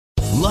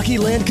Lucky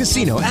Land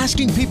Casino,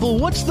 asking people,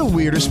 what's the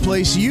weirdest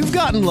place you've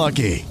gotten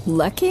lucky?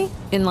 Lucky?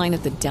 In line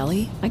at the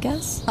deli, I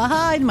guess?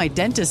 Aha, in my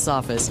dentist's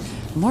office.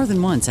 More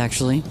than once,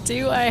 actually.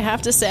 Do I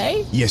have to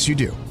say? Yes, you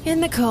do. In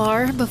the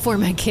car before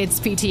my kids'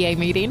 PTA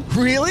meeting.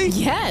 Really?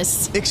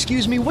 Yes.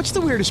 Excuse me, what's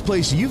the weirdest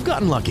place you've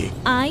gotten lucky?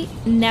 I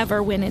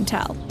never win and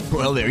tell.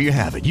 Well, there you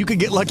have it. You can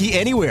get lucky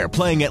anywhere,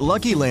 playing at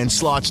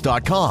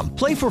LuckyLandSlots.com.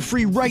 Play for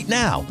free right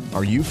now.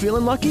 Are you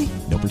feeling lucky?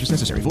 No purchase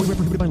necessary. Void where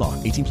prohibited by law.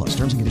 18 plus.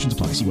 Terms and conditions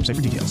apply. See website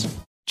for details.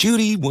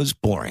 Judy was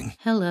boring.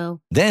 Hello.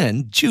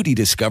 Then Judy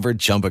discovered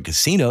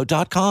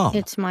ChumbaCasino.com.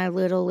 It's my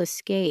little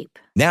escape.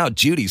 Now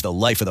Judy's the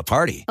life of the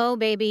party. Oh,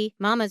 baby,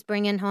 mama's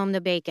bringing home the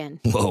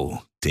bacon. Whoa,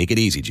 take it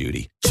easy,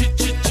 Judy.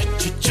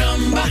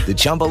 The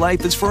Chumba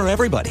life is for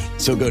everybody.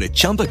 So go to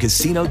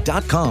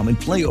ChumbaCasino.com and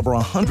play over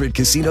 100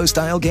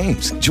 casino-style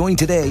games. Join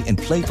today and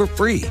play for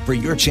free for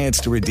your chance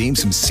to redeem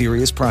some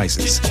serious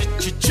prizes.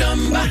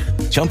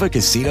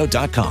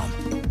 ChumbaCasino.com.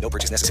 No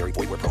purchase necessary.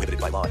 Void where prohibited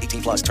by law.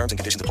 18 plus terms and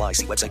conditions apply.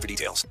 See website for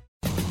details.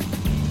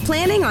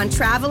 Planning on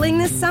traveling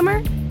this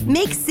summer?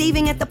 Make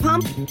saving at the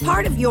pump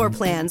part of your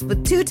plans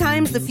with 2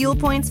 times the fuel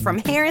points from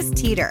Harris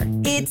Teeter.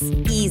 It's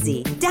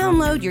easy.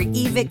 Download your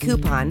eVic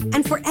coupon,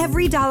 and for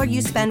every $1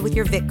 you spend with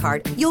your Vic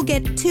card, you'll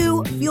get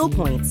 2 fuel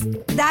points.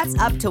 That's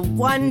up to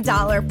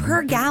 $1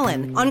 per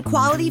gallon on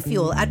quality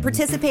fuel at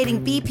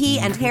participating BP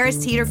and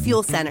Harris Teeter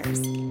fuel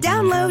centers.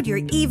 Download your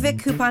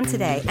eVic coupon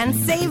today and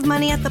save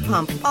money at the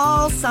pump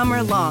all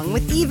summer long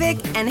with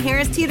eVic and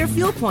Harris Teeter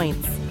fuel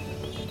points.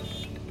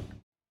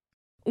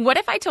 What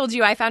if I told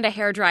you I found a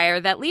hairdryer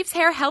that leaves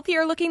hair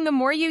healthier looking the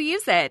more you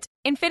use it?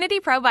 Infinity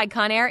Pro by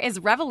Conair is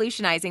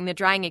revolutionizing the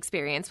drying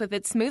experience with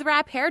its Smooth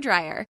Wrap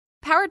hairdryer.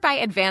 Powered by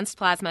advanced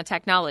plasma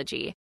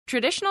technology,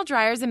 traditional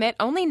dryers emit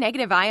only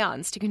negative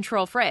ions to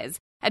control frizz.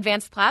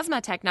 Advanced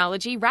plasma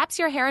technology wraps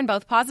your hair in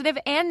both positive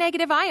and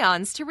negative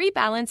ions to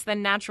rebalance the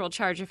natural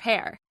charge of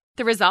hair.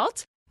 The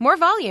result? More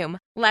volume,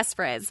 less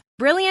frizz,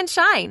 brilliant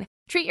shine.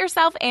 Treat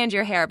yourself and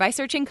your hair by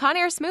searching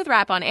Conair Smooth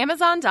Wrap on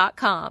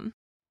Amazon.com.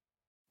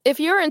 If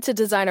you're into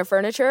designer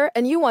furniture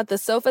and you want the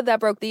sofa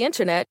that broke the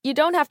internet, you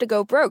don't have to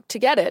go broke to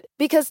get it.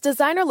 Because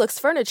Designer Looks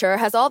Furniture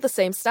has all the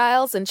same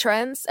styles and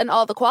trends and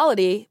all the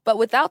quality, but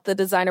without the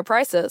designer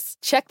prices.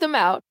 Check them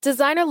out.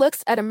 Designer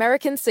Looks at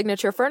American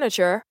Signature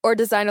Furniture or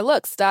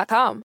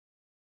designerlooks.com.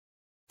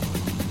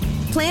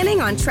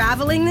 Planning on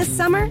traveling this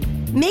summer?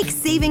 Make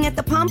saving at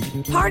the pump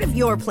part of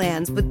your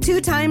plans with 2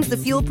 times the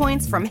fuel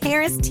points from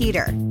Harris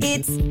Teeter.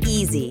 It's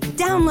easy.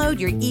 Download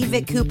your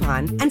eVic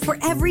coupon, and for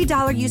every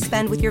 $1 you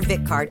spend with your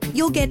Vic card,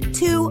 you'll get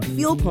 2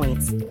 fuel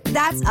points.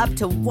 That's up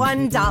to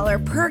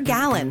 $1 per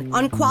gallon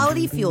on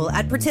quality fuel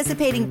at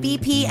participating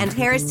BP and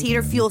Harris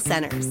Teeter fuel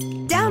centers.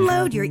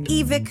 Download your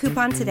eVic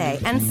coupon today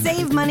and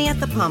save money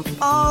at the pump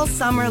all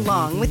summer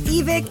long with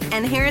eVic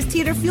and Harris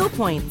Teeter fuel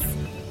points.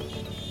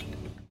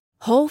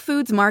 Whole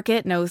Foods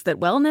Market knows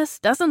that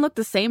wellness doesn't look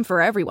the same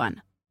for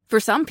everyone. For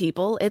some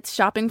people, it's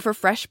shopping for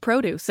fresh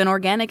produce and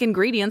organic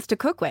ingredients to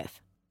cook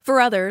with. For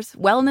others,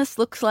 wellness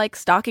looks like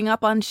stocking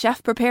up on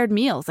chef-prepared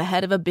meals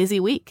ahead of a busy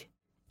week.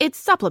 It's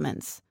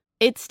supplements.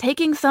 It's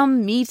taking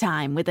some me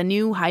time with a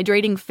new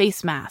hydrating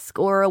face mask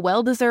or a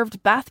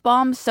well-deserved bath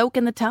bomb soak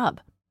in the tub.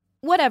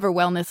 Whatever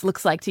wellness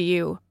looks like to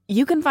you,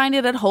 you can find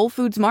it at Whole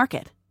Foods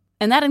Market.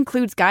 And that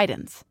includes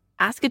guidance.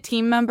 Ask a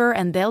team member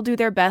and they'll do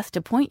their best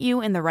to point you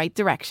in the right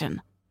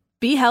direction.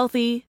 Be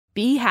healthy,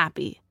 be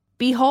happy,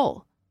 be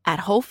whole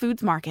at Whole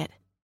Foods Market.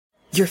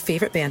 Your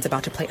favorite band's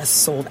about to play a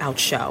sold-out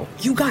show.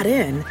 You got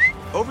in.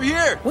 Over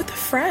here. With a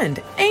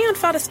friend. And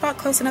found a spot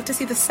close enough to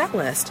see the set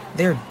list.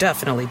 They're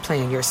definitely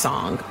playing your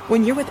song.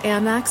 When you're with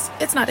Amex,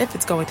 it's not if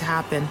it's going to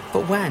happen,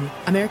 but when.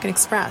 American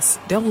Express.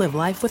 Don't live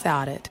life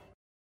without it.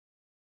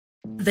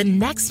 The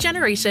next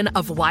generation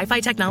of Wi-Fi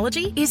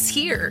technology is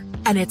here.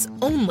 And it's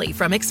only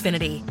from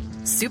Xfinity.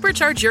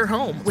 Supercharge your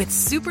home with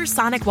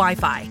supersonic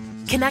Wi-Fi.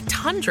 Connect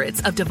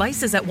hundreds of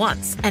devices at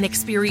once and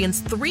experience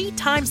 3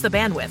 times the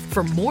bandwidth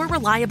for more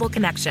reliable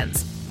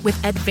connections with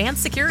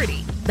advanced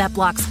security that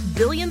blocks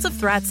billions of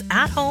threats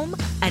at home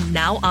and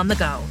now on the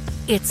go.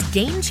 It's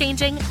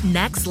game-changing,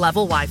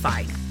 next-level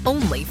Wi-Fi,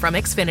 only from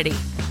Xfinity.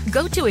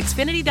 Go to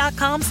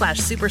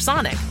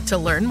xfinity.com/supersonic to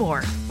learn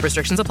more.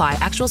 Restrictions apply.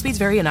 Actual speeds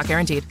vary and not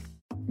guaranteed.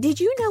 Did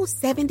you know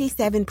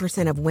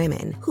 77% of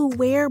women who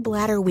wear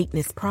bladder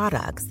weakness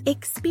products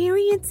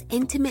experience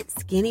intimate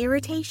skin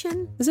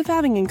irritation? As if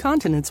having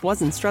incontinence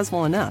wasn't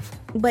stressful enough.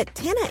 But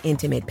Tena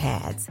Intimate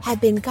Pads have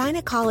been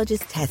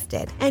gynecologist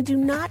tested and do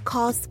not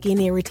cause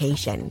skin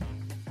irritation.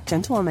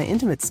 Gentle on my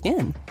intimate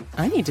skin.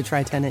 I need to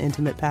try Tena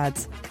Intimate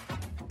Pads.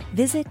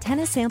 Visit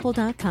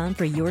TenaSample.com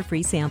for your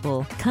free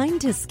sample.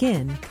 Kind to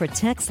skin,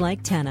 protects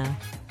like Tena.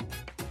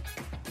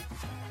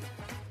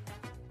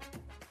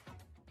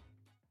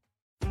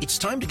 It's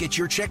time to get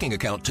your checking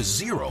account to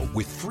zero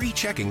with free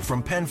checking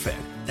from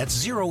PenFed. That's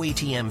zero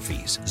ATM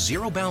fees,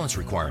 zero balance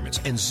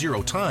requirements, and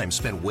zero time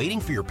spent waiting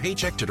for your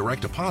paycheck to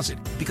direct deposit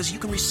because you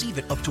can receive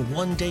it up to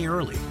 1 day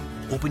early.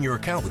 Open your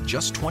account with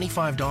just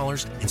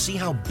 $25 and see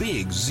how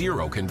big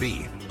zero can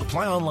be.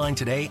 Apply online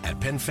today at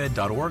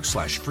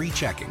PenFed.org/free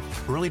checking.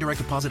 Early direct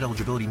deposit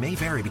eligibility may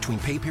vary between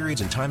pay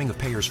periods and timing of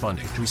payers'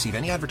 funding. To receive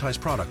any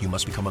advertised product, you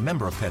must become a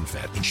member of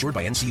PenFed, insured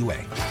by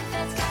NCUA.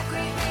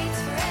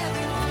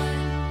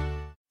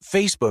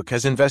 Facebook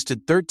has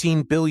invested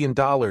 $13 billion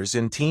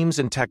in teams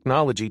and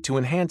technology to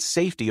enhance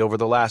safety over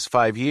the last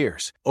 5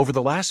 years. Over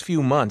the last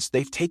few months,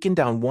 they've taken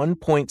down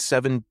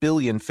 1.7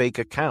 billion fake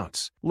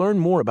accounts. Learn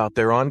more about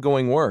their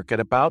ongoing work at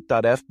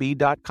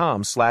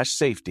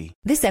about.fb.com/safety.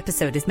 This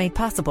episode is made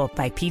possible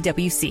by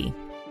PwC.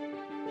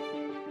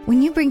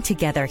 When you bring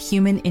together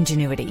human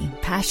ingenuity,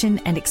 passion,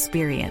 and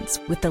experience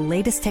with the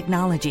latest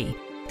technology,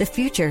 the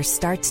future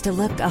starts to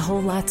look a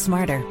whole lot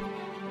smarter.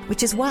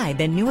 Which is why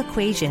the new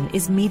equation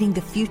is meeting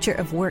the future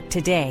of work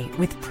today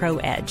with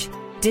ProEdge.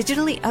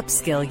 Digitally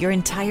upskill your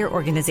entire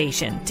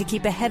organization to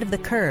keep ahead of the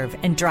curve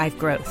and drive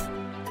growth.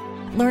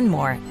 Learn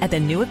more at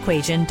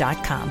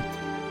thenewequation.com.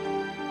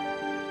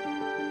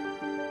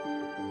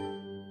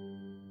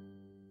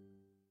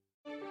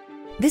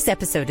 This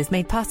episode is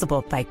made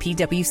possible by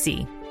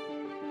PwC.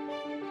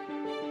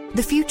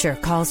 The future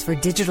calls for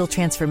digital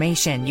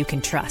transformation you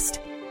can trust.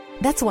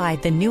 That's why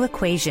the new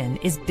equation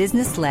is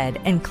business-led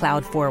and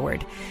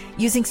cloud-forward,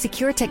 using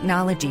secure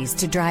technologies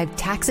to drive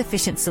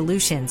tax-efficient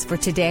solutions for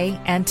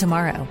today and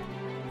tomorrow.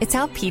 It's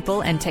how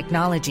people and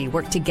technology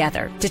work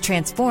together to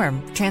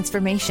transform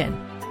transformation.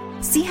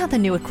 See how the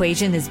new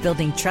equation is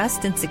building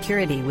trust and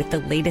security with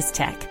the latest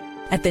tech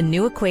at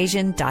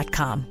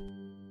thenewequation.com.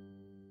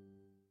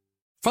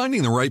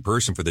 Finding the right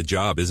person for the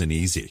job isn't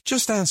easy.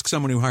 Just ask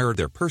someone who hired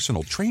their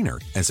personal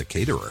trainer as a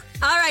caterer.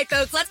 All right,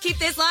 folks, let's keep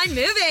this line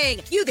moving.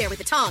 You there with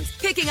the tongs.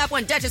 Picking up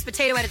one Duchess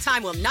potato at a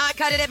time will not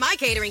cut it at my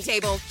catering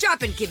table.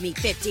 Drop and give me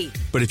 50.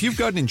 But if you've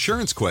got an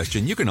insurance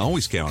question, you can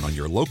always count on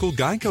your local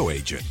Geico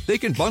agent. They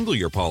can bundle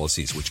your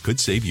policies, which could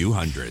save you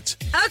hundreds.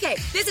 Okay,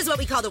 this is what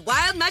we call the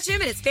wild mushroom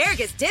and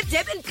asparagus dip,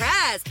 and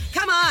press.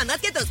 Come on,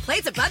 let's get those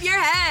plates above your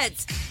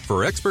heads.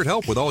 For expert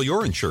help with all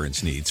your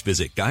insurance needs,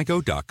 visit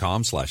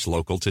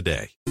geico.com/local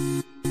today.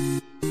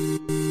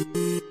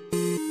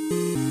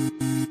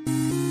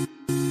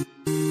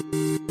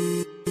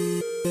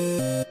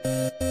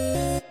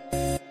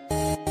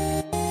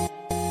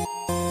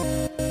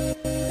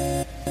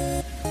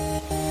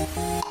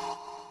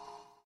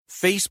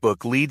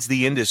 Facebook leads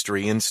the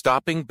industry in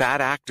stopping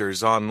bad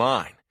actors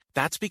online.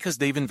 That's because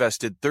they've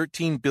invested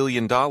 $13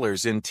 billion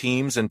in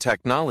teams and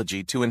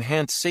technology to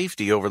enhance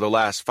safety over the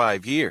last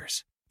 5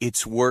 years.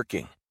 It's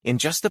working. In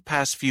just the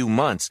past few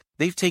months,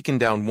 they've taken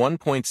down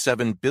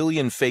 1.7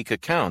 billion fake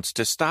accounts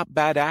to stop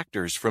bad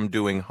actors from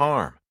doing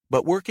harm.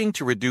 But working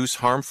to reduce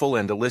harmful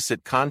and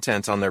illicit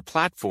content on their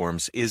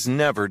platforms is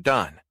never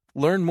done.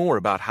 Learn more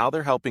about how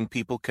they're helping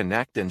people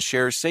connect and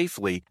share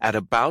safely at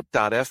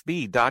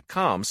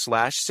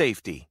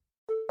about.fb.com/safety.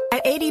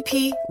 At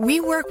ADP, we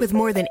work with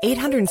more than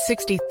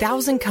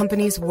 860,000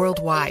 companies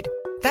worldwide.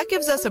 That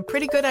gives us a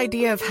pretty good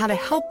idea of how to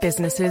help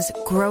businesses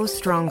grow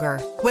stronger.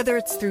 Whether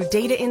it's through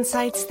data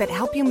insights that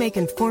help you make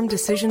informed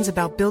decisions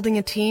about building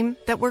a team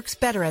that works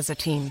better as a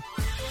team,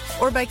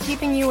 or by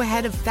keeping you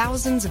ahead of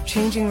thousands of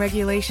changing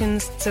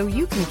regulations so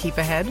you can keep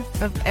ahead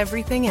of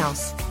everything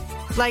else.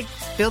 Like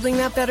building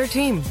that better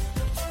team.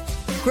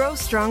 Grow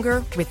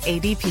stronger with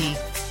ADP.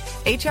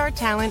 HR,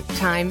 talent,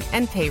 time,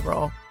 and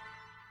payroll.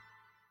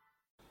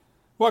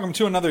 Welcome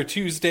to another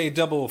Tuesday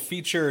double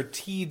feature,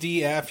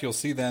 TDF. You'll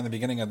see that in the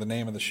beginning of the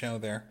name of the show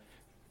there.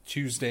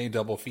 Tuesday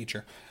double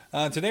feature.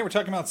 Today we're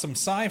talking about some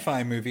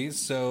sci-fi movies,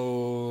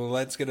 so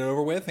let's get it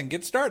over with and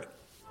get started.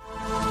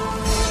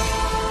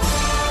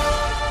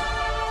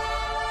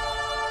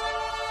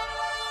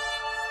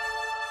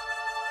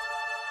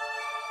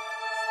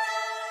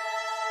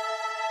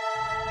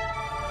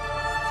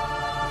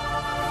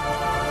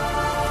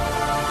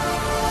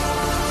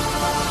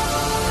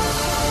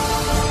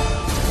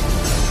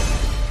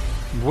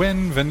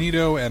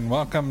 Bienvenido and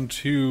welcome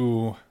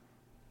to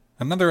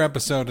another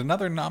episode,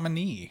 another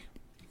nominee.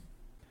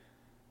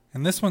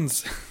 And this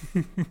one's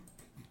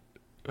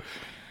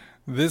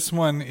this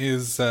one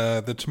is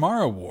The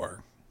Tomorrow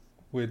War,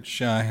 which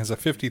has a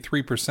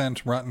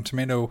 53% Rotten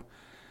Tomato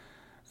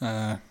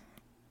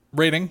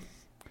rating.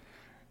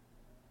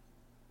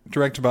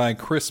 Directed by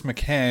Chris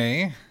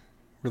McKay,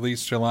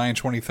 released July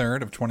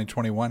 23rd of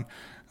 2021.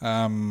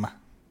 Not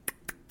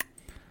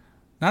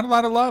a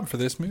lot of love for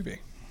this movie.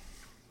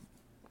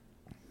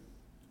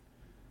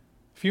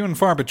 Few and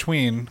far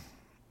between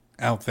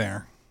out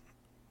there.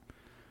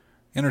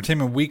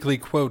 Entertainment Weekly,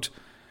 quote,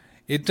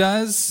 "It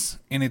does,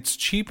 in its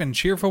cheap and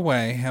cheerful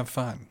way, have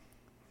fun."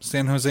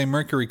 San Jose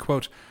Mercury,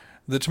 quote,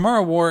 "The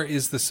Tomorrow War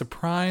is the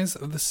surprise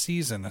of the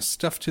season, a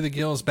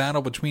stuffed-to-the-gills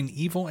battle between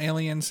evil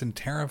aliens and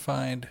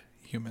terrified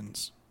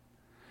humans."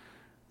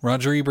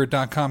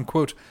 RogerEbert.com,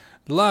 quote,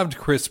 "Loved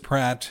Chris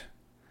Pratt,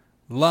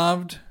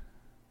 loved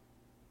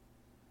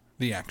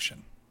the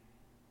action."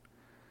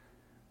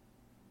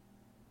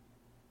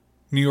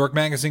 New York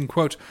Magazine,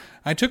 quote,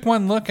 "I took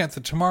one look at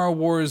the Tomorrow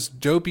War's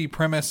dopey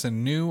premise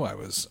and knew I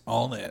was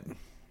all in."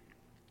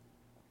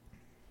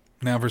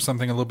 Now for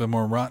something a little bit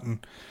more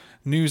rotten.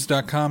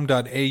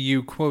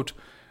 News.com.au, quote,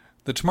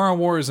 "The Tomorrow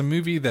War is a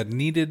movie that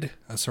needed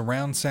a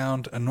surround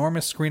sound,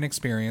 enormous screen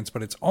experience,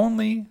 but its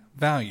only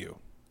value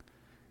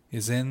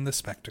is in the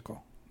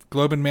spectacle."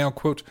 Globe and Mail,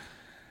 quote,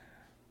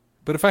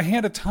 "But if I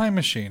had a time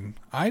machine,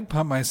 I'd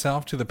pump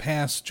myself to the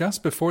past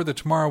just before the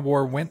Tomorrow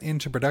War went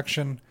into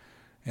production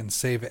and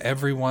save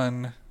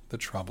everyone the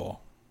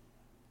trouble."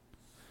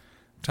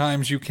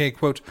 Times UK,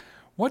 quote,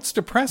 "What's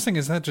depressing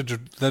is that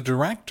the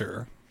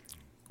director,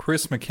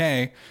 Chris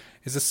McKay,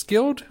 is a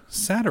skilled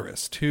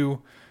satirist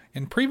who,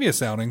 in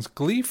previous outings,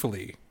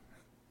 gleefully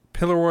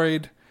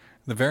pilloried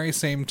the very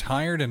same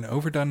tired and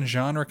overdone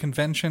genre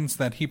conventions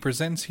that he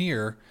presents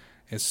here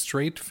as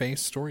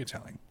straight-faced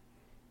storytelling."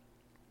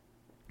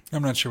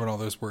 I'm not sure what all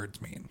those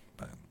words mean,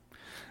 but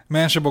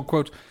Mashable,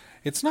 quote,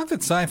 "It's not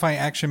that sci-fi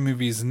action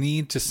movies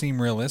need to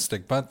seem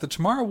realistic, but the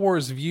Tomorrow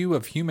War's view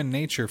of human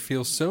nature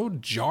feels so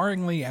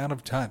jarringly out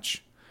of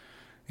touch.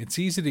 It's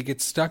easy to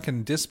get stuck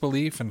in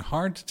disbelief and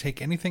hard to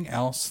take anything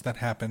else that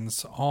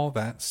happens all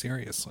that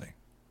seriously."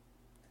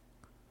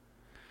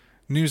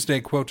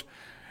 Newsday, quote,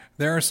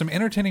 "There are some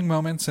entertaining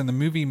moments and the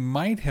movie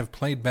might have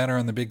played better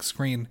on the big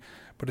screen,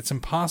 but it's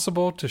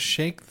impossible to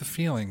shake the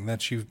feeling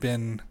that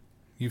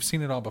you've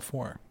seen it all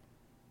before."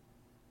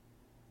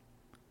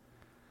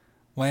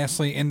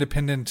 Lastly,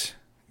 Independent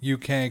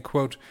UK,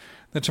 quote,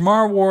 "The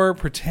Tomorrow War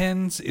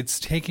pretends it's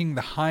taking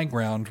the high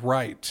ground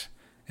right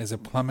as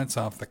it plummets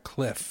off the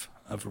cliff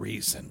of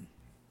reason."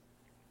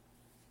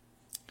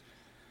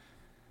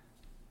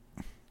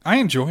 I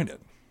enjoyed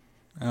it.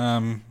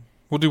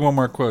 We'll do one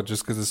more quote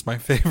just because it's my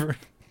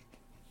favorite.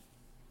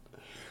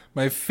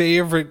 My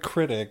favorite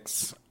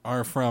critics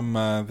are from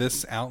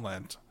this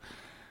outlet.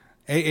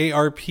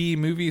 AARP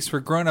Movies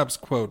for Grown-Ups,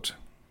 quote,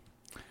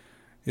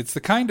 "It's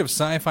the kind of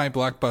sci-fi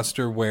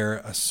blockbuster where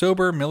a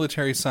sober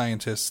military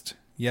scientist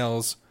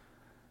yells,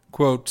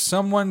 quote,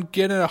 'Someone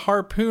get a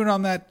harpoon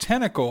on that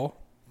tentacle,'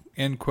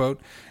 end quote,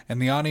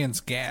 and the audience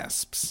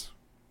gasps,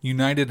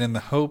 united in the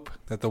hope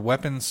that the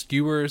weapon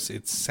skewers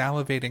its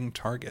salivating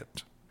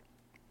target."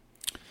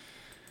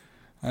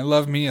 I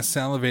love me a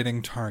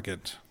salivating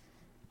target.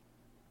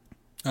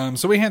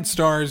 So we had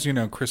stars,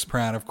 Chris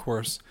Pratt, of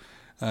course,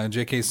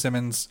 J.K.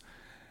 Simmons,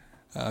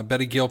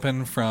 Betty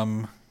Gilpin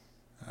from,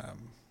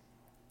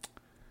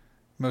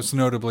 most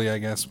notably, I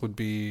guess, would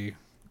be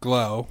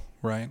Glow,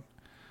 right?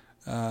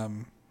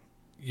 Yvonne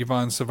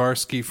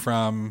Savarsky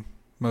from,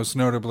 most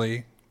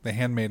notably, The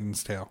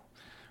Handmaid's Tale.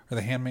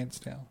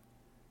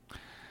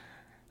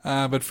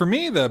 But for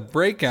me, the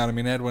breakout,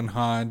 Edwin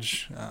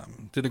Hodge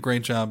did a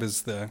great job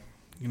as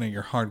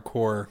your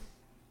hardcore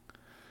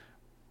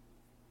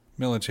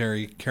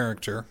military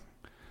character.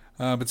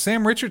 But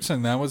Sam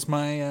Richardson, that was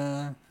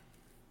my...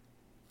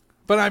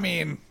 But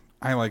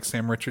I like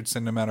Sam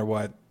Richardson no matter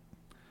what.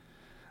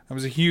 I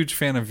was a huge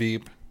fan of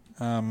Veep.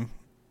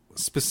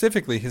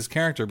 Specifically his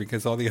character,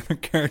 because all the other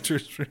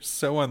characters were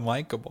so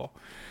unlikable.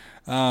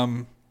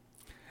 And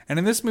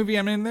in this movie,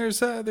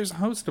 there's a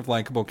host of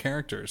likable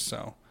characters,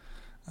 so...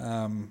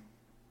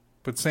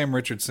 but Sam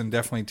Richardson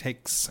definitely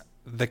takes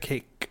the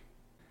cake.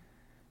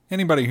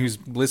 Anybody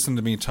who's listened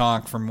to me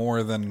talk for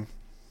more than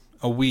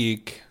a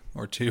week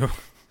or two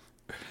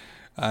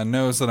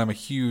knows that I'm a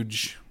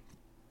huge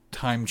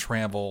time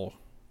travel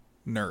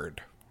nerd,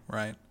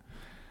 right?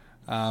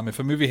 If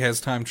a movie has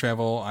time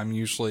travel, I'm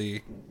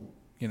usually,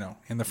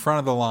 in the front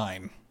of the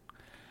line.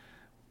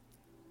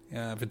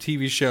 If a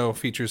TV show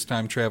features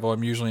time travel,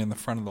 I'm usually in the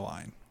front of the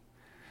line.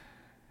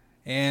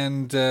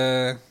 And,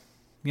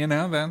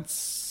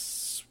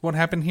 that's what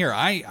happened here.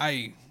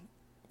 I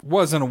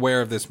wasn't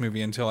aware of this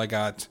movie until I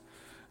got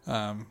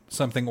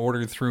something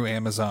ordered through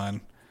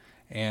Amazon,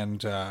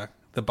 and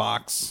the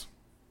box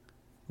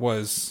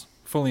was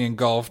fully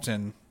engulfed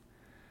in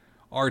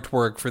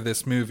artwork for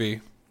this movie.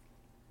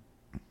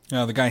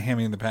 The guy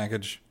handing me the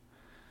package,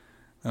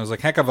 I was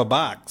like, "Heck of a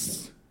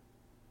box."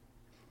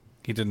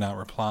 He did not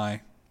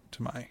reply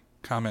to my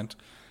comment.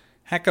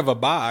 Heck of a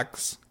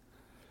box.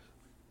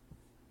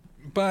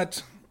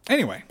 But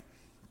anyway,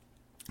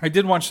 I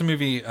did watch the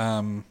movie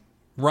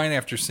right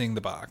after seeing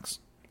the box,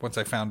 once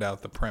I found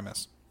out the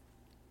premise.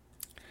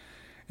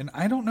 And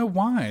I don't know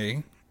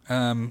why,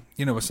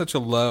 with such a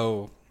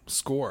low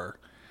score,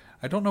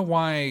 I don't know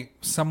why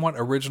somewhat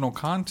original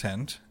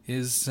content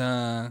is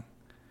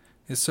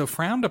so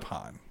frowned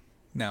upon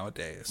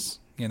nowadays.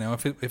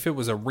 If it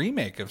was a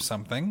remake of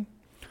something,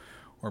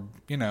 or,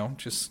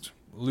 just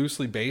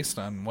loosely based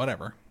on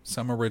whatever,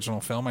 some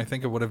original film, I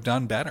think it would have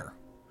done better.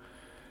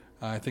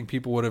 I think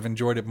people would have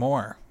enjoyed it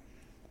more,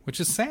 which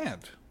is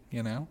sad,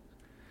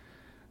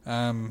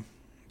 But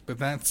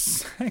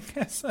that's, I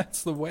guess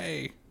that's the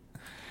way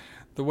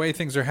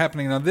things are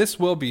happening. Now, this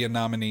will be a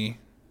nominee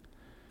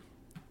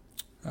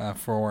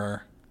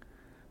for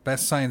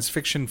Best Science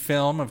Fiction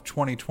Film of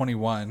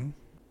 2021.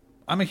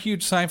 I'm a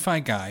huge sci-fi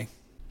guy.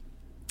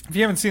 If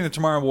you haven't seen The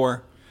Tomorrow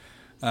War,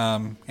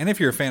 and if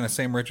you're a fan of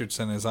Sam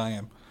Richardson as I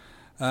am,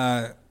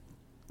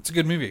 it's a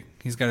good movie.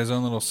 He's got his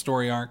own little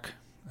story arc.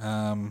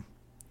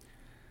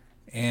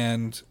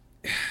 And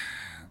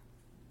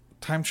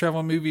time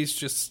travel movies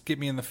just get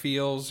me in the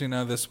feels.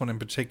 This one in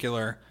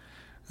particular,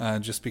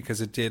 just because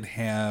it did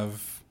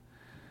have,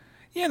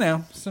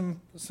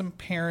 some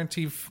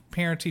parenty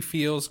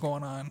feels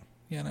going on.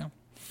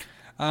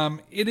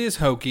 It is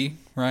hokey,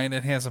 right?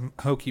 It has some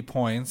hokey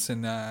points,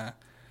 but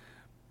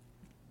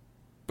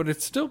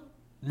it's still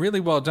really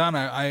well done.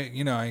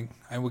 I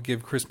would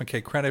give Chris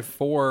McKay credit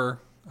for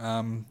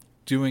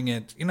doing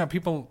it.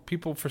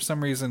 People for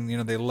some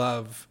reason, they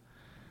love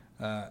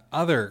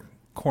other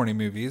corny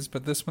movies,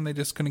 but this one they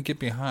just couldn't get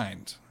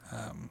behind.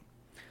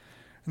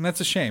 And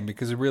that's a shame,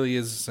 because it really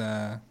is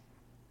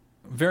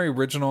very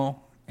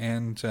original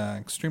and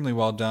extremely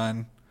well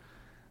done.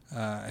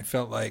 I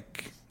felt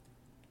like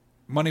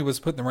money was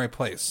put in the right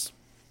place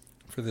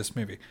for this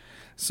movie.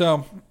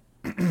 So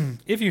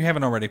if you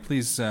haven't already,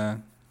 please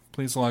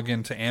log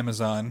into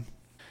Amazon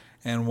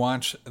and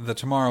watch The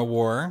Tomorrow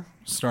War,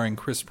 starring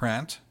Chris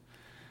Pratt.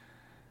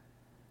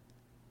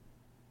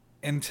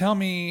 And tell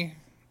me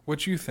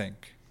what you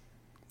think.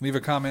 Leave a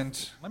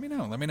comment. Let me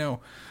know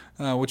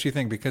what you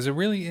think, because it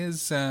really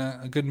is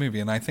a good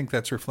movie, and I think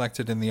that's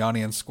reflected in the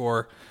audience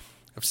score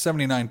of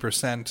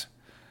 79%.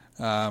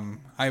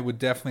 I would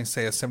definitely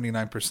say a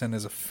 79%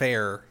 is a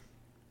fair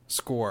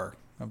score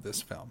of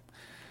this film,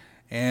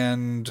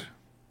 and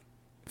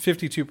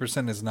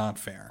 52% is not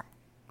fair.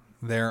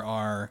 There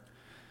are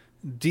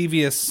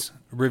devious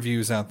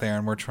reviews out there,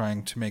 and we're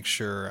trying to make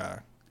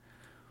sure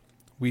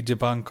we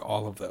debunk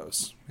all of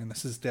those. And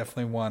this is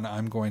definitely one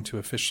I'm going to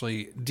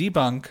officially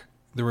debunk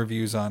the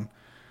reviews on,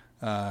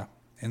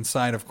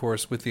 inside, of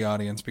course, with the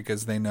audience,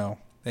 because they know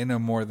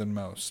more than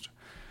most.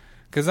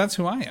 Because that's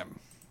who I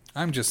am.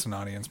 I'm just an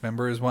audience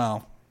member as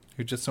well,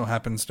 who just so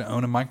happens to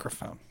own a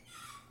microphone.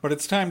 But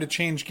it's time to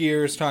change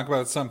gears, talk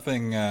about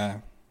something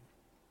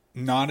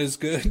not as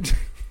good.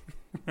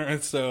 All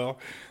right, so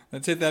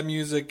let's hit that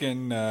music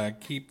and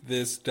keep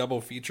this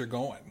double feature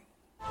going.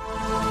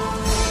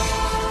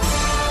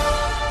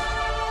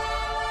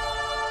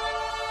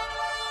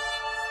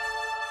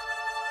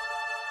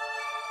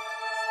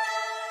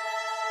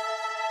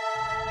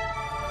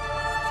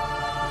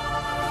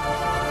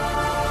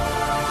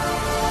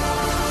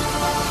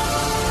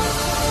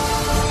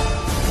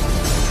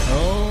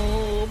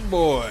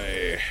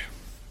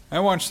 I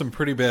watched some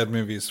pretty bad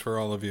movies for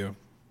all of you.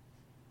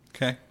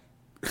 Okay?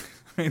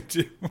 I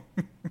do.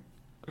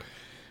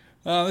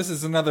 This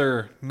is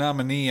another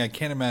nominee. I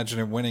can't imagine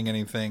it winning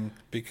anything,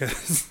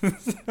 because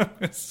this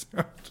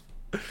episode...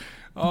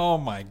 Oh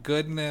my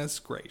goodness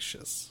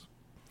gracious.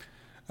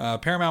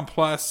 Paramount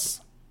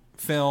Plus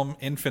film,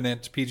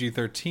 Infinite,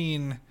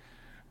 PG-13,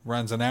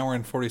 runs an hour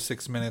and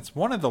 46 minutes.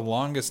 One of the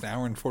longest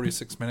hour and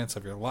 46 minutes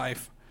of your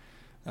life.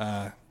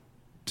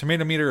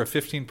 Tomato meter of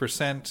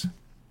 15%.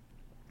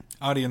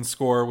 Audience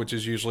score, which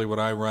is usually what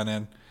I run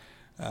in,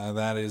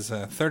 that is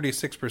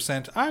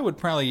 36%. I would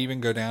probably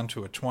even go down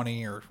to a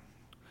 20 or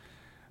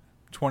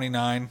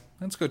 29.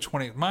 Let's go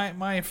 20.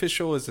 My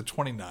official is a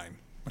 29.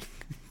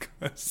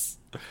 Because,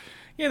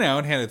 it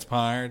had its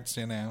parts,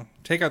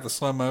 Take out the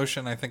slow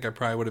motion, I think I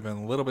probably would have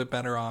been a little bit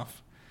better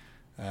off.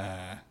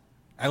 I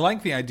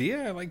like the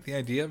idea. I like the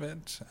idea of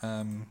it.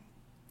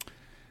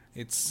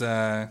 It's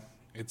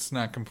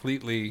not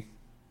completely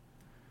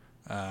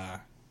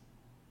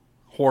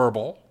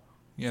horrible.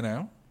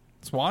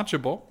 It's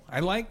watchable. I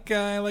like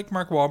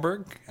Mark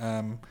Wahlberg.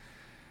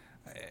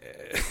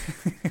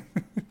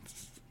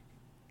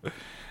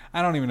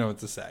 I don't even know what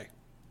to say.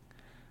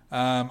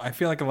 I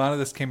feel like a lot of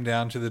this came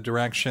down to the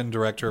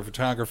director of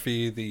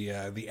photography,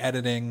 the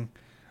editing.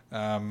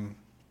 Considered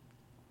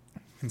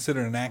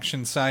an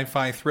action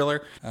sci-fi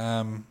thriller.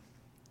 Where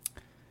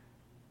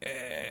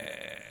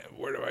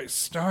do I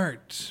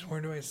start?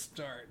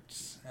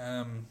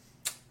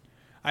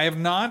 I have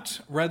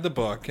not read the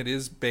book. It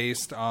is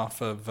based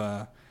off of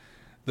the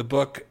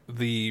book,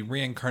 The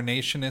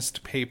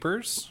Reincarnationist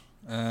Papers.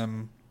 I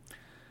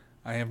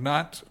have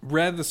not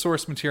read the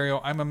source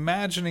material. I'm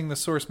imagining the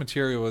source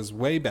material is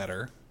way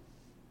better.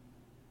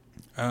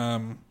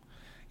 I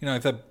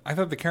thought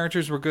the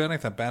characters were good. I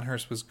thought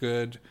Bathurst was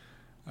good.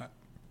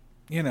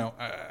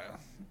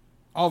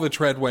 All the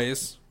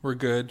Treadways were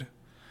good.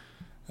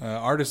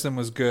 Artisan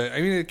was good.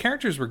 The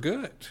characters were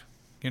good.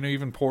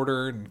 Even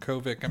Porter and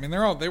Kovic.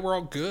 They were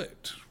all good,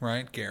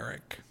 right?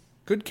 Garrick.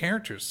 Good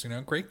characters,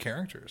 great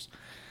characters.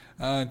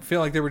 I feel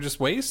like they were just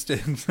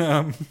wasted.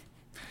 And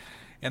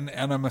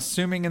I'm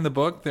assuming in the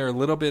book they're a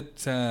little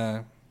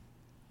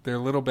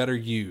better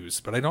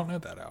used, but I don't know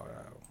that.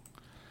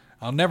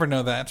 I'll never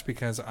know that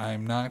because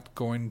I'm not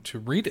going to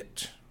read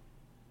it.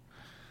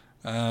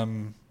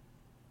 Came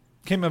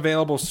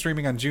available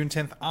streaming on June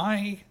 10th.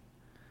 I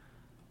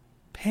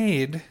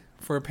paid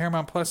for a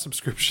Paramount Plus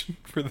subscription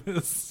for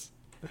this.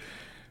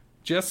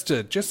 Just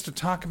to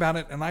talk about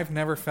it, and I've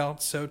never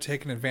felt so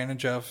taken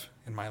advantage of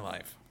in my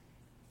life.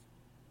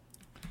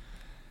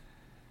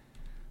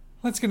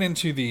 Let's get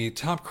into the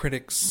top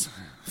critics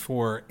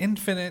for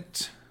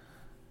Infinite,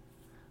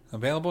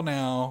 available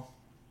now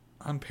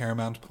on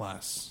Paramount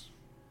Plus.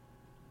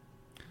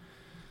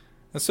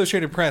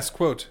 Associated Press,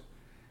 quote,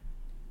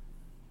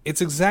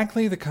 It's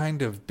exactly the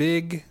kind of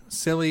big,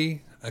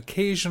 silly,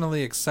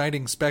 occasionally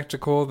exciting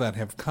spectacle that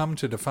have come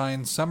to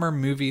define summer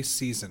movie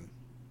season.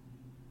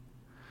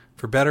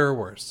 For better or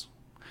worse.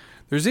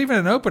 There's even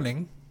an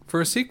opening for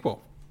a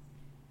sequel.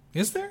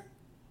 Is there?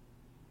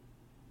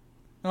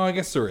 Oh, I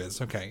guess there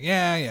is. Okay.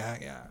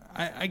 Yeah.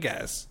 I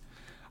guess.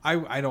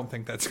 I don't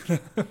think that's going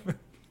to happen.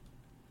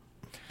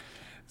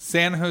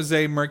 San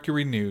Jose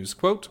Mercury News,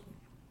 quote,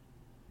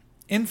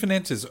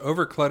 Infinite is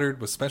overcluttered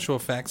with special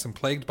effects and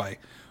plagued by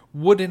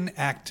wooden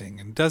acting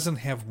and doesn't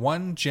have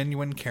one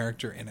genuine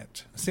character in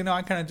it. See, no,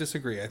 I kind of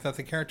disagree. I thought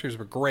the characters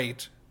were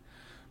great,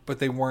 but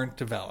they weren't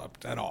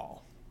developed at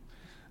all.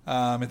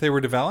 If they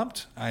were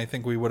developed, I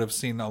think we would have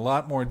seen a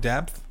lot more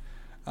depth.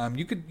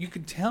 You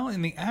could tell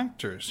in the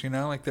actors,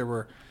 like there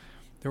were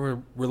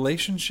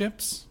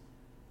relationships,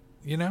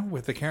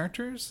 with the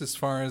characters as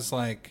far as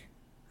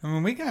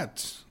we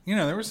got,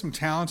 there were some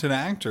talented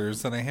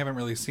actors that I haven't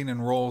really seen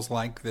in roles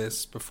like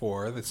this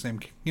before. The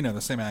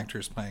same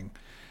actors playing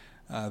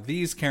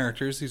these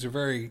characters. These are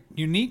very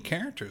unique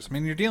characters. I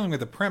mean, you're dealing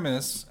with a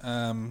premise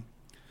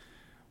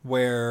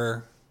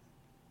where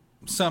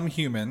some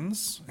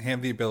humans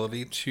have the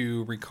ability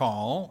to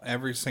recall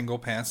every single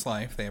past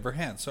life they ever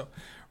had. So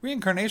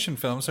reincarnation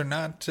films are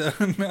not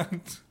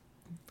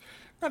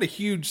a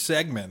huge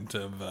segment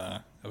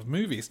of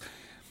movies.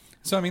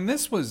 So I mean,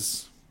 this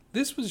was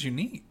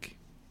unique,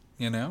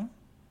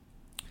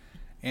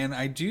 and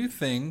I do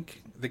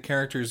think the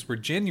characters were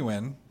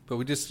genuine, but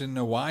we just didn't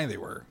know why they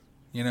were.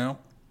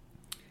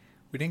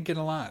 We didn't get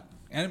a lot,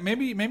 and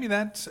maybe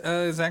that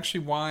is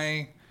actually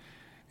why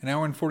an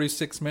hour and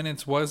 46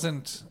 minutes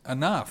wasn't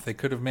enough. They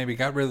could have maybe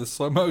got rid of the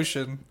slow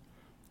motion,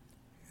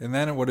 and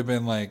then it would have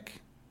been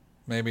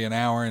maybe an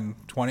hour and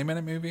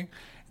 20-minute movie.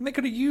 And they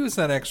could have used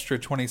that extra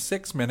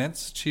 26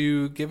 minutes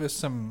to give us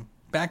some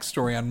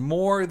backstory on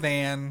more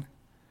than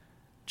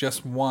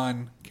just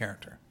one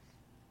character.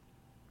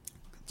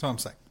 That's all I'm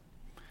saying.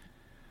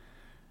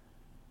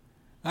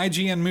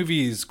 IGN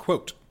Movies,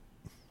 quote,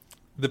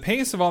 the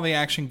pace of all the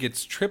action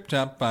gets tripped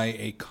up by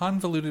a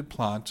convoluted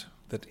plot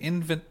that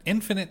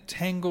infinite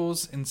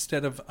tangles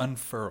instead of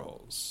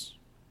unfurls.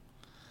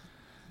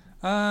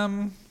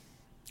 I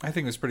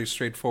think it's pretty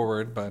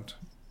straightforward, but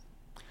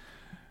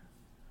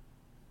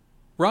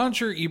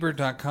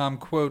RogerEbert.com,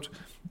 quote,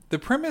 the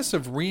premise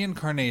of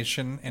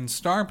reincarnation and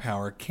star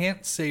power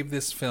can't save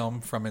this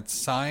film from its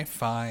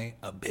sci-fi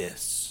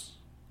abyss.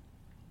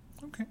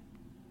 Okay.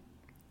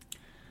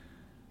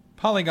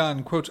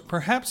 Polygon, quote,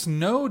 perhaps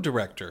no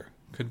director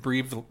could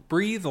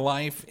breathe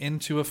life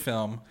into a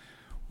film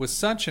with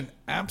such an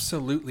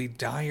absolutely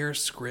dire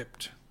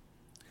script,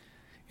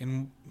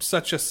 in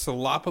such a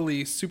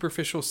sloppily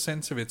superficial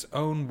sense of its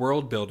own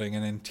world building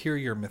and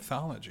interior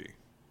mythology.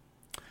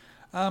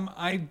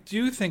 I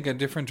do think a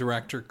different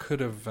director could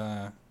have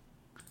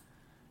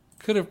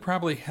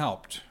probably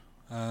helped.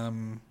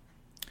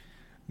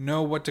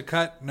 Know what to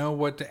cut, know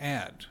what to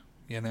add,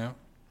 and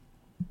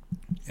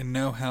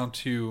know how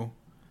to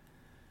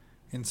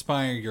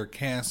inspire your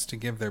cast to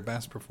give their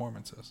best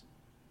performances.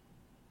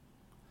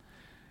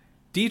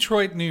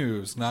 Detroit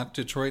News, not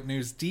Detroit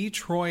News,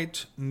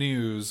 Detroit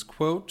News,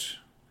 quote,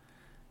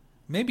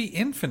 maybe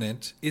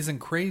Infinite isn't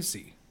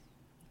crazy.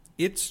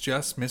 It's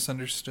just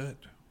misunderstood.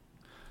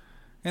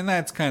 And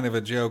that's kind of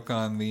a joke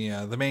on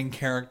the main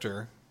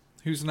character,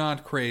 who's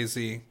not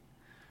crazy.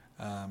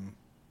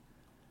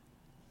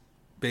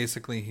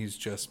 Basically, he's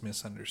just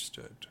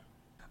misunderstood.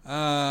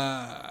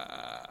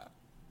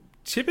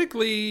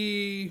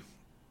 Typically,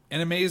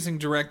 an amazing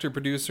director,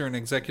 producer, and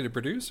executive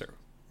producer,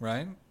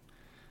 right?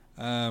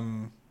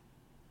 The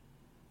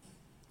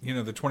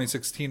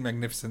 2016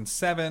 Magnificent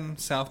Seven,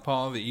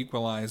 Southpaw, The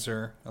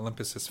Equalizer,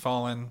 Olympus Has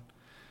Fallen,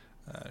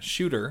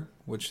 Shooter,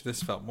 which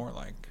this felt more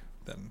like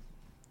than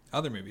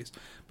other movies.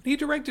 But he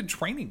directed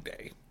Training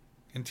Day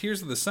and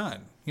Tears of the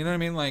Sun. You know what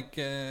I mean?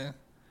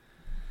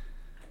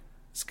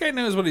 This guy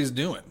knows what he's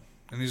doing,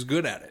 and he's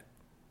good at it.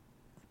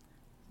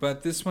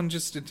 But this one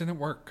it didn't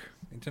work.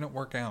 It didn't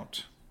work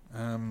out.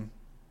 And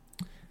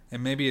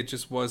maybe it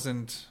just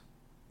wasn't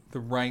the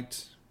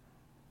right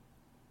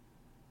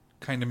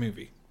kind of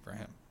movie for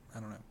him.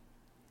 I don't know.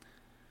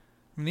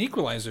 The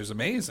Equalizer is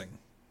amazing,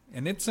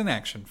 and it's an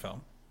action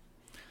film.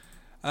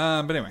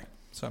 But anyway,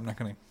 so I'm not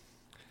gonna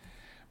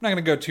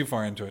go too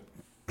far into it.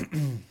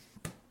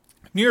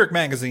 New York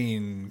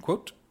Magazine,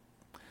 quote,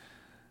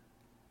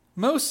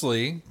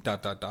 mostly, ...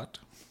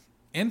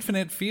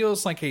 Infinite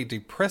feels like a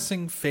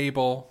depressing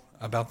fable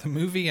about the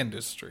movie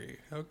industry.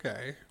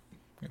 Okay.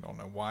 I don't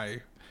know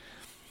why.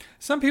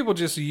 Some people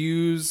just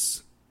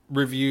use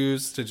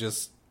reviews to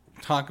just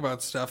talk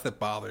about stuff that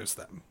bothers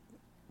them.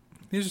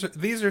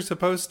 These are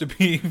supposed to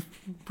be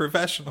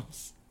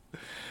professionals.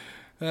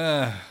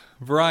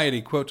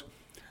 Variety, quote,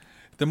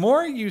 the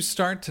more you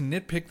start to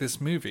nitpick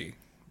this movie,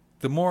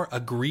 the more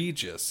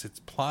egregious its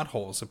plot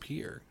holes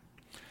appear,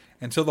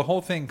 until the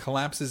whole thing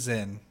collapses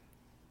in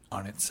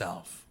on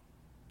itself.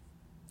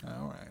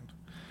 All right.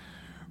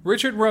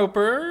 Richard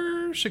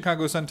Roper,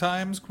 Chicago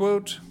Sun-Times,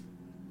 quote,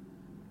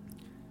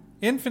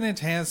 Infinite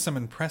has some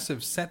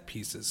impressive set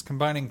pieces,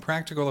 combining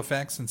practical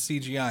effects and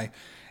CGI,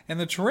 and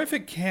the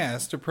terrific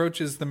cast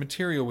approaches the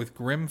material with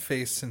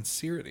grim-faced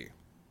sincerity.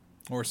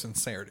 Or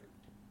sincerity.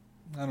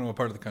 I don't know what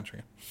part of the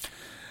country.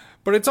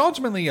 But it's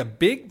ultimately a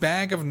big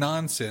bag of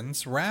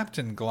nonsense wrapped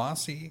in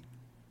glossy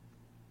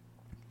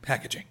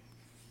packaging.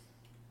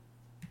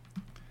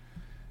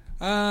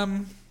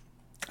 I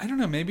don't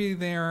know, maybe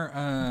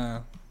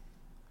they're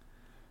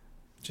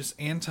just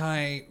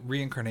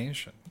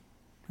anti-reincarnation.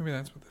 Maybe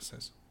that's what this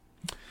is.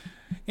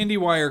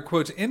 IndieWire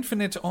quotes,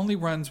 Infinite only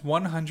runs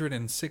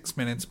 106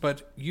 minutes,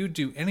 but you'd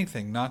do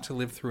anything not to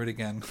live through it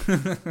again.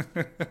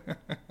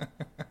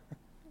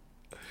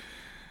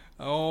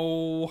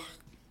 Oh,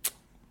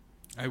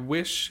 I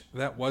wish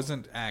that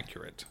wasn't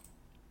accurate.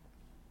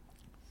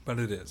 But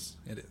it is.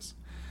 It is.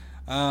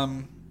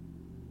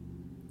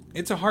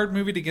 It's a hard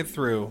movie to get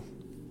through.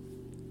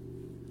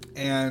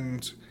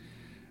 And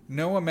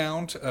no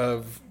amount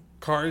of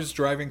cars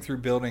driving through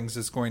buildings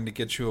is going to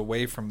get you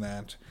away from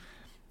that.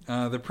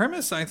 The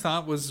premise I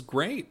thought was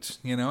great.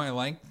 You know, I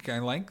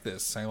like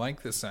this. I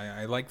like this.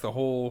 I like the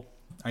whole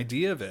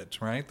idea of it,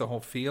 right? The whole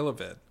feel of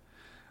it.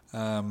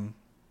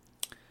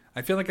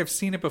 I feel like I've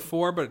seen it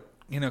before, but,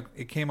 you know,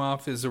 it came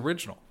off as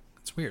original.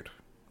 It's weird.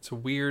 It's a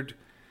weird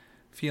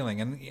feeling.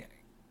 And,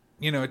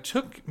 you know, it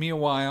took me a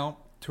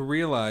while to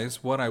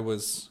realize what I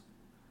was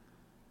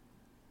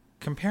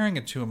comparing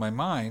it to in my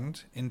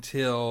mind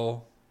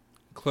until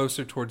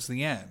closer towards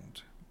the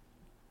end.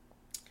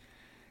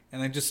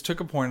 And I just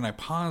took a point and I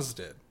paused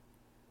it.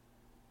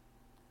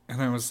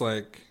 And I was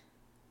like,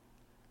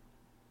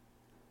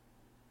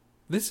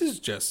 this is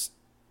just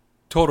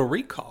Total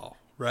Recall,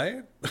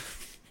 right?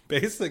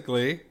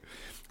 Basically.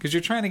 Because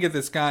you're trying to get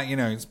this guy, you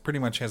know, he pretty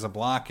much has a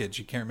blockage.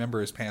 You can't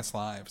remember his past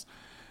lives.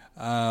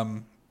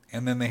 And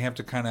then they have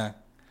to kind of...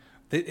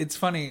 It's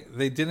funny,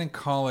 they didn't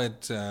call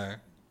it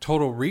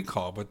Total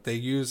Recall, but they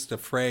used a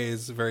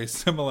phrase very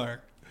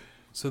similar.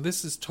 So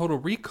this is Total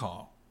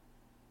Recall.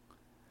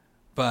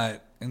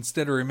 But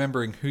instead of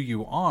remembering who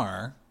you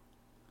are,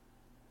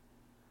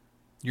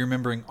 you're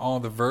remembering all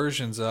the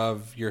versions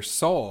of your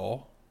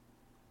soul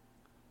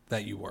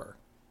that you were.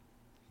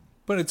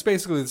 But it's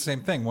basically the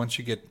same thing. Once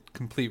you get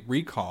complete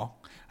recall,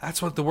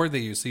 that's what the word they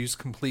use. They use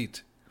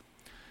complete.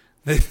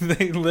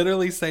 They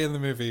literally say in the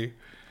movie,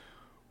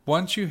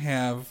 once you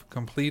have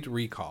complete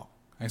recall,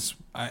 it's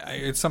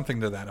something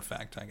to that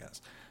effect, I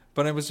guess.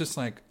 But I was just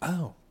like,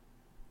 oh,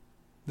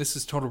 this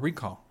is Total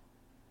Recall.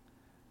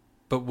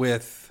 But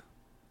with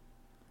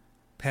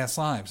past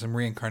lives and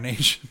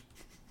reincarnation.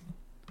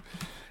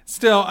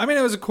 Still, I mean,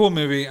 it was a cool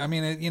movie. I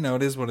mean,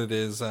 it is what it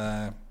is.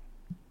 It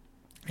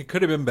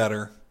could have been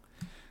better.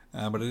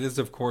 But it is,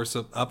 of course,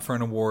 up for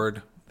an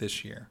award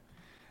this year.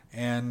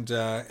 And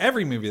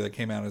every movie that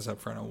came out is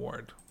up for an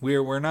award.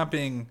 We're not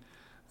being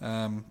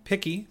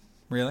picky,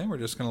 really. We're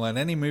just going to let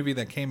any movie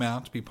that came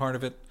out be part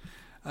of it.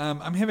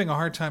 I'm having a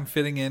hard time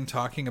fitting in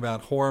talking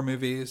about horror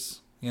movies,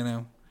 you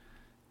know.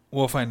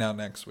 We'll find out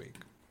next week.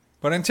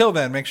 But until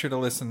then, make sure to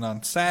listen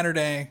on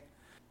Saturday.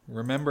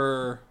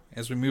 Remember,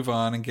 as we move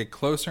on and get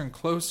closer and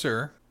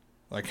closer,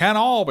 they can't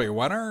all be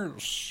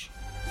winners.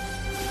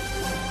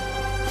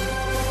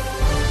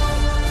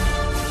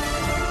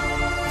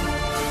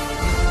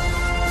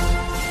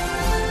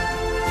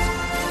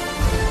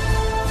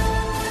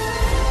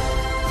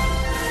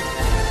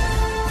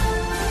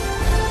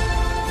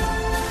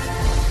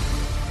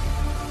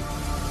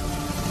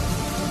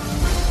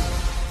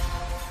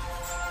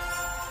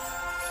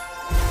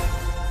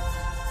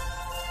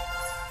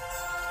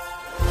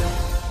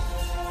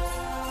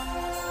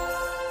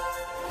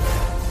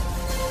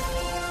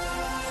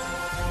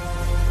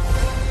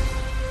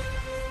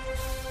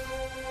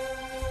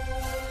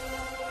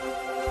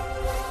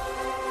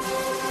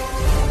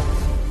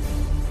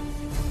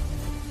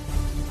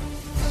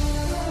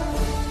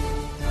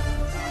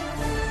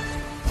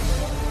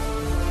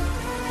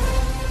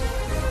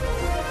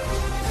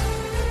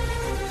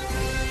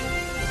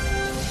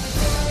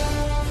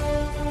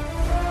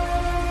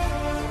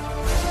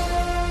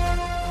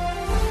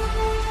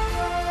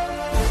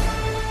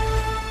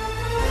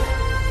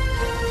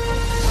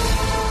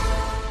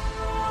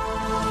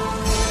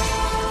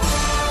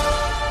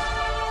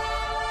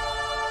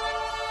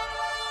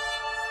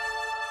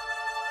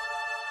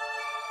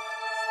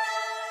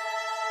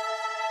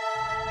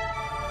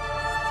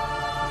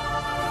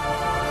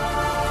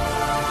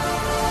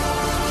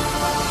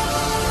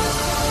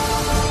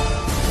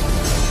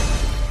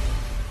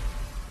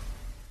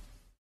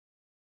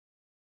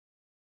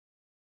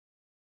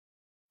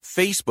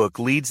 Facebook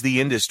leads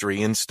the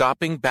industry in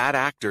stopping bad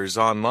actors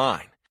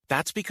online.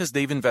 That's because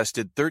they've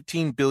invested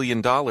 $13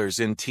 billion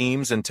in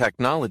teams and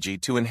technology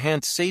to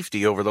enhance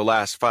safety over the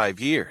last 5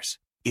 years.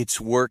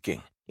 It's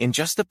working. In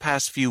just the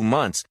past few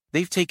months,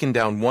 they've taken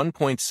down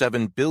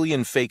 1.7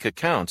 billion fake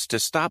accounts to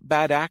stop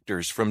bad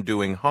actors from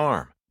doing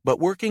harm. But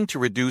working to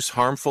reduce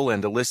harmful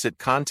and illicit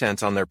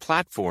content on their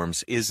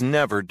platforms is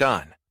never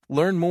done.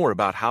 Learn more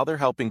about how they're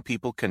helping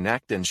people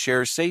connect and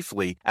share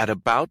safely at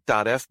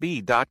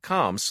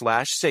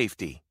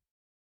about.fb.com/safety.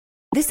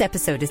 This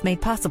episode is made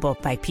possible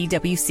by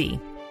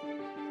PwC.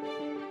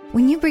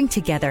 When you bring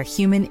together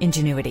human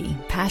ingenuity,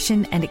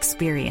 passion, and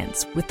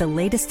experience with the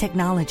latest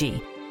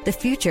technology, the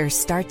future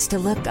starts to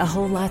look a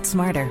whole lot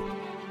smarter.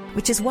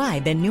 Which is why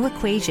the new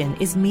equation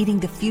is meeting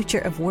the future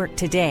of work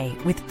today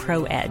with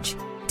ProEdge.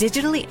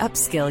 Digitally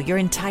upskill your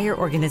entire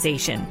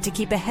organization to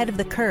keep ahead of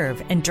the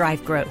curve and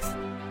drive growth.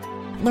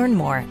 Learn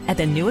more at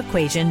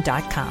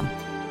thenewequation.com.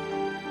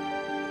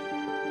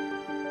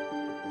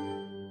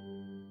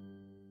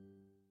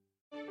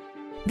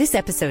 This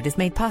episode is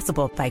made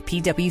possible by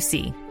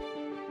PwC.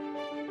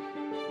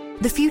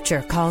 The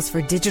future calls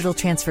for digital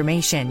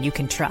transformation you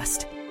can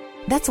trust.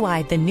 That's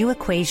why the new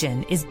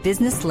equation is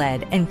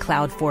business-led and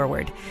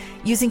cloud-forward,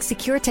 using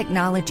secure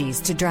technologies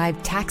to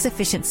drive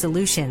tax-efficient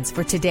solutions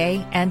for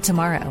today and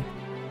tomorrow.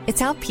 It's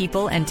how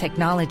people and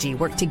technology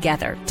work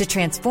together to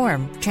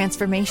transform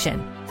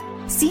transformation.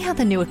 See how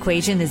the new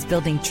equation is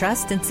building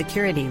trust and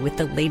security with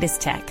the latest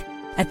tech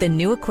at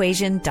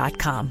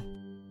thenewequation.com.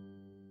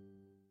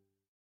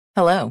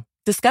 Hello,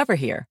 Discover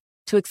here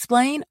to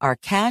explain our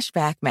cash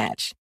back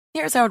match.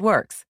 Here's how it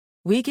works.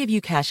 We give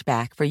you cash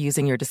back for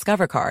using your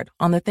Discover card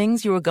on the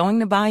things you were going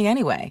to buy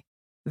anyway.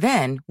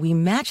 Then we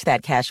match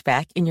that cash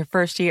back in your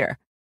first year.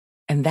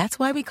 And that's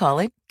why we call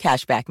it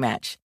Cashback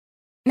Match.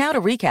 Now to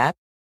recap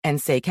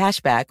and say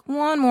cashback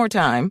one more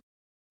time.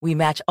 We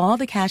match all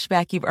the cash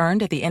back you've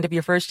earned at the end of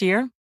your first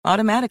year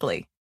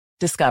automatically.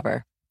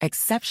 Discover.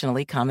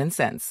 Exceptionally common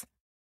sense.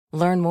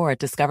 Learn more at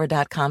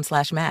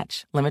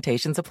discover.com/match.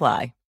 Limitations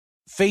apply.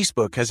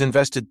 Facebook has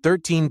invested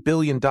 $13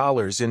 billion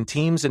in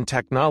teams and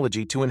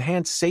technology to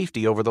enhance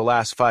safety over the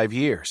last 5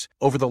 years.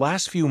 Over the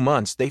last few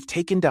months, they've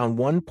taken down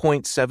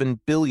 1.7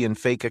 billion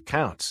fake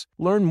accounts.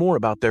 Learn more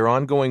about their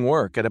ongoing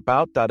work at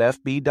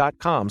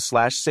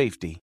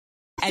about.fb.com/safety.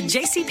 At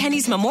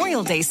JCPenney's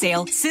Memorial Day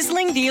sale,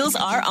 sizzling deals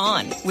are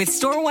on, with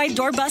store-wide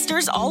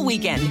doorbusters all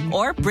weekend.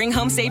 Or bring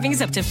home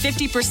savings up to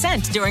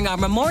 50% during our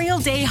Memorial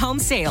Day home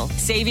sale.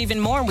 Save even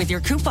more with your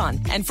coupon.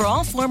 And for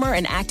all former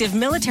and active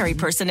military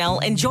personnel,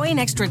 enjoy an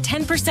extra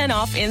 10%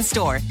 off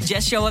in-store.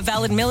 Just show a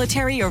valid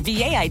military or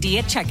VA ID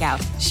at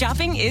checkout.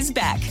 Shopping is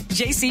back.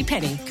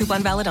 JCPenney.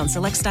 Coupon valid on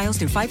select styles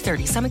through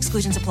 5/30. Some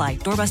exclusions apply.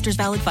 Doorbusters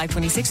valid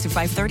 5/26 through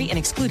 5/30 and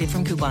excluded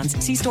from coupons.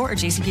 See store or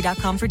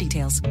jcp.com for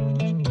details.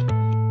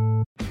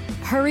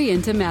 Hurry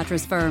into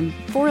Mattress Firm.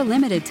 For a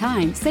limited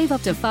time, save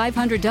up to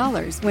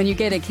 $500 when you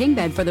get a king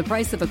bed for the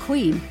price of a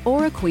queen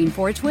or a queen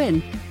for a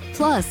twin.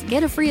 Plus,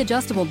 get a free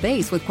adjustable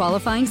base with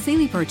qualifying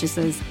Sealy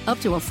purchases up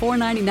to a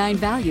 $499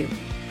 value.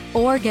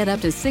 Or get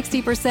up to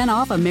 60%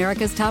 off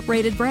America's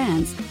top-rated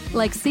brands,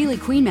 like Sealy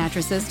Queen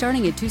mattresses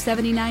starting at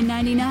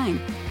 $279.99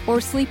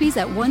 or Sleepy's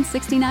at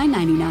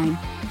 $169.99.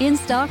 In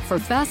stock for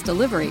fast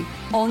delivery,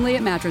 only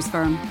at Mattress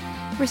Firm.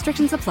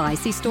 Restrictions apply.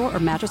 See store or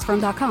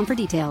mattressfirm.com for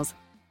details.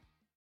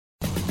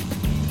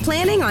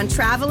 Planning on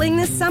traveling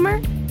this summer?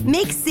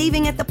 Make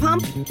saving at the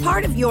pump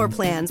part of your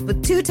plans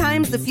with 2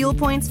 times the fuel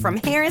points from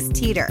Harris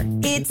Teeter.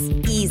 It's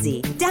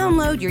easy.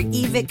 Download your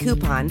eVic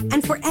coupon,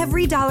 and for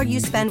every $1 you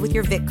spend with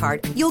your Vic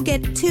card, you'll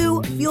get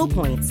 2 fuel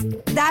points.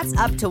 That's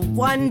up to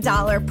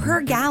 $1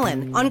 per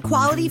gallon on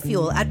quality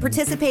fuel at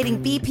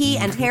participating BP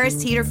and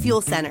Harris Teeter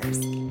fuel centers.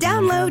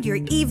 Download your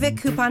eVic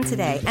coupon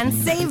today and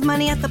save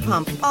money at the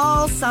pump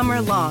all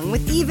summer long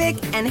with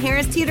eVic and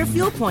Harris Teeter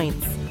fuel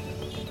points.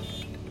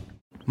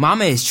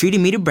 Mama is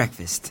treating me to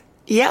breakfast.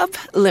 Yep.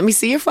 Let me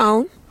see your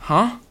phone.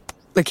 Huh?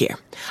 Look here.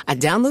 I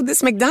download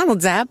this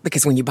McDonald's app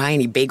because when you buy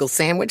any bagel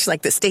sandwich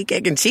like the steak,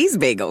 egg, and cheese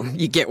bagel,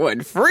 you get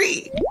one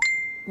free.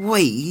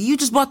 Wait, you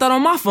just bought that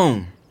on my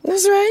phone.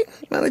 That's right.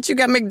 Now that you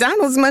got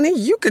McDonald's money,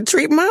 you could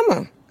treat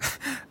Mama.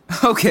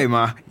 Okay,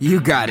 Ma.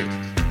 You got it.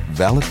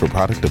 Valid for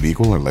product of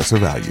equal or lesser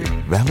value.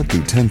 Valid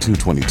through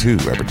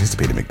 10/2/22 at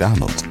participating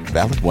McDonald's.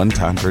 Valid one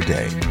time per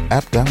day.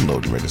 App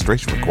download and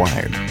registration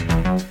required.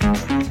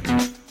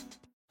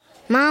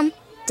 Mom,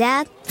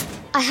 Dad,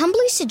 I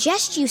humbly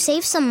suggest you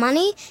save some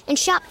money and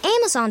shop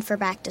Amazon for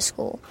back to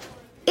school.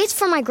 It's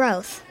for my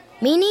growth,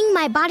 meaning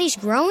my body's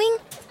growing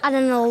at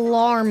an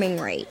alarming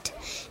rate.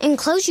 And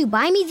clothes you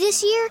buy me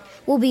this year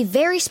will be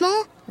very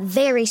small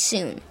very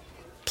soon.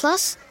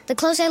 Plus, the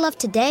clothes I love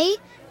today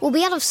will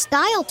be out of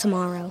style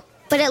tomorrow.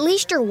 But at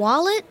least your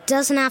wallet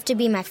doesn't have to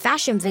be my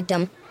fashion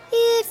victim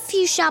if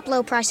you shop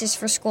low prices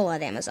for school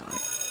at Amazon.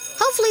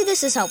 Hopefully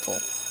this is helpful.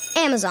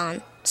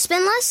 Amazon.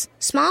 Spend less,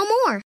 smile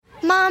more.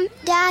 Mom,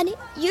 Dad,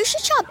 you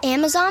should shop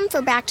Amazon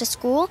for back to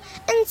school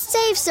and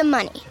save some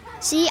money.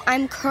 See,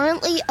 I'm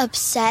currently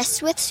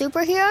obsessed with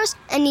superheroes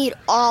and need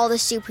all the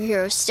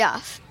superhero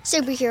stuff.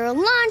 Superhero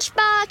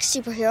lunchbox,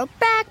 superhero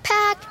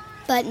backpack.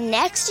 But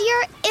next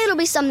year, it'll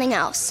be something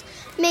else.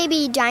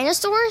 Maybe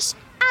dinosaurs?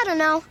 I don't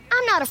know.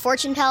 I'm not a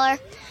fortune teller.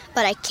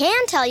 But I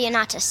can tell you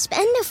not to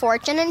spend a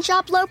fortune and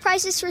shop low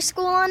prices for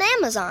school on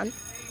Amazon.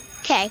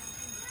 Okay,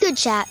 good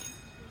chat.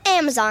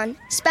 Amazon.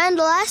 Spend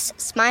less,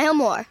 smile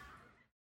more.